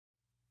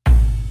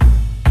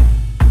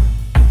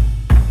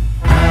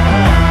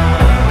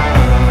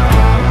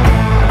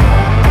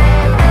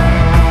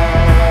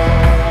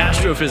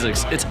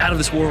AstroPhysiX. It's out of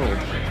this world.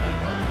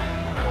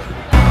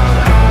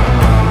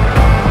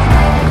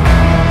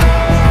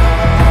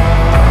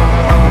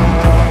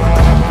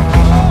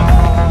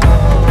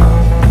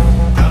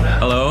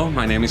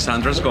 My name is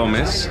Andres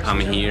Gomez. I'm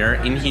here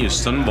in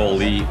Houston,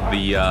 Boldy,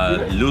 the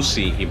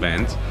Lucy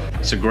event.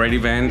 It's a great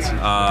event.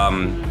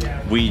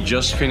 We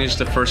just finished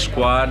the first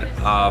squad.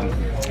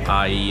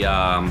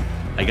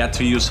 I got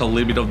to use a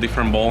little bit of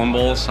different bowling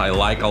balls. I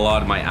like a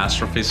lot my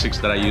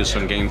AstroPhysiX that I use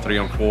on game 3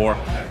 and 4,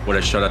 where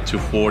I shot a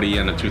 240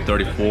 and a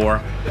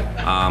 234.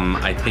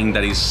 I think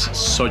that is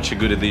such a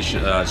good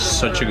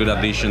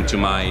addition to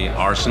my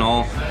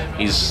arsenal.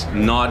 It's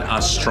not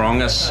as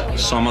strong as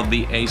some of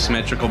the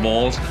asymmetrical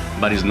balls,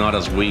 but it's not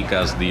as weak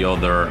as the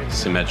other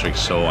symmetric.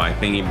 So I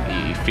think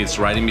it fits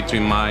right in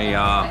between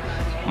my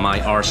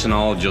my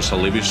arsenal, just a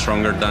little bit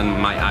stronger than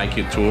my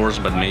IQ Tours,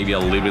 but maybe a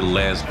little bit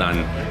less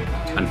than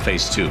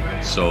Phase 2.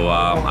 So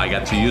I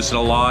got to use it a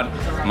lot.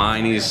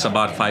 Mine is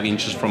about 5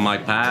 inches from my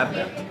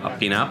pad,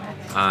 pin up,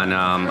 and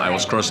I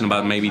was crossing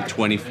about maybe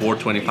 24,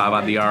 25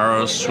 at the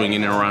arrows,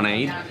 swinging around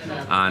 8,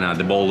 and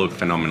the ball looked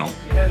phenomenal.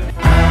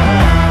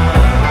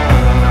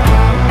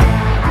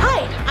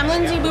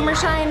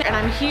 And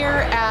I'm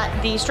here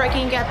at the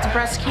Striking Against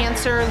Breast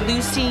Cancer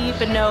Lucy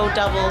Bonneau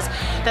doubles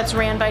that's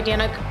ran by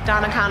Donna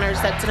Connors.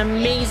 That's an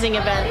amazing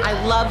event.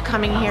 I love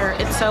coming here.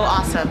 It's so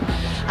awesome.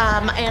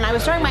 And I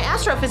was throwing my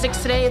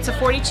AstroPhysiX today. It's a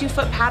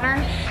 42-foot pattern,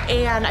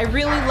 and I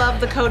really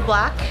love the code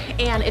black,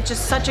 and it's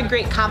just such a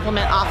great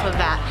compliment off of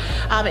that.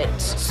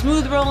 It's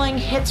smooth rolling,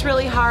 hits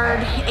really hard,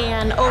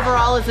 and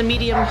overall is a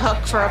medium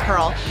hook for a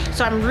pearl.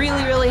 So I'm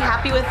really, really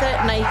happy with it,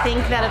 and I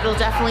think that it'll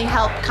definitely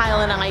help Kyle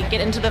and I get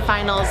into the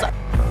finals.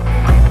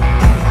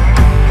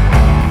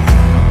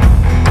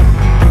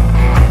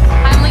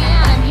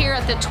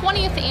 The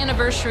 20th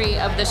anniversary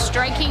of the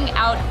Striking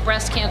Out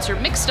Breast Cancer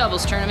Mixed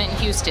Doubles Tournament in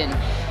Houston.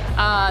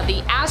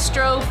 The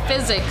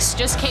AstroPhysiX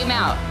just came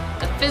out.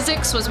 The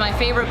Physics was my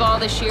favorite ball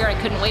this year. I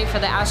couldn't wait for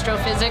the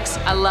AstroPhysiX.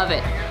 I love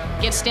it.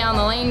 Gets down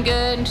the lane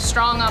good,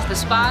 strong off the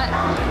spot.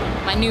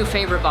 My new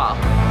favorite ball.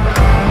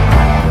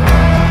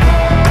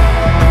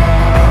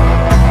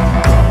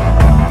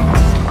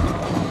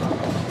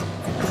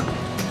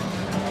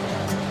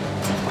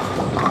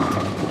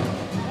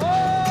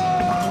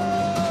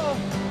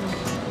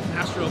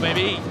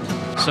 Baby.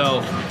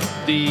 So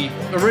the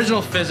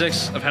original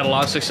Physics I've had a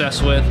lot of success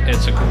with.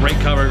 It's a great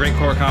cover, great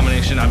core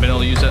combination. I've been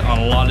able to use it on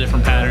a lot of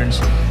different patterns,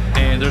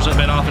 and there's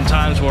been often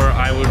times where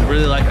I would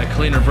really like a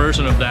cleaner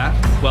version of that.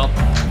 Well,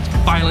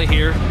 it's finally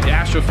here. The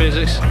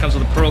AstroPhysiX comes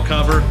with a pearl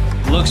cover,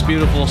 looks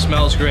beautiful,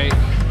 smells great,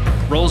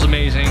 rolls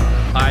amazing.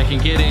 I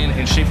can get in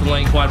and shape the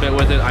lane quite a bit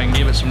with it. I can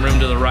give it some room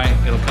to the right.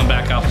 It'll come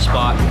back off the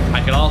spot.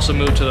 I can also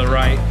move to the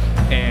right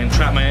and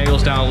trap my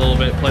angles down a little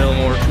bit, play a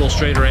little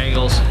straighter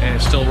angles, and it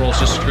still rolls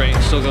just great.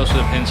 It still goes to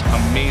the pins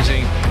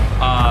amazing.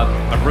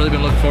 I've really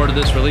been looking forward to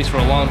this release for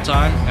a long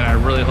time, and I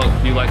really hope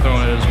you like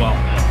throwing it as well.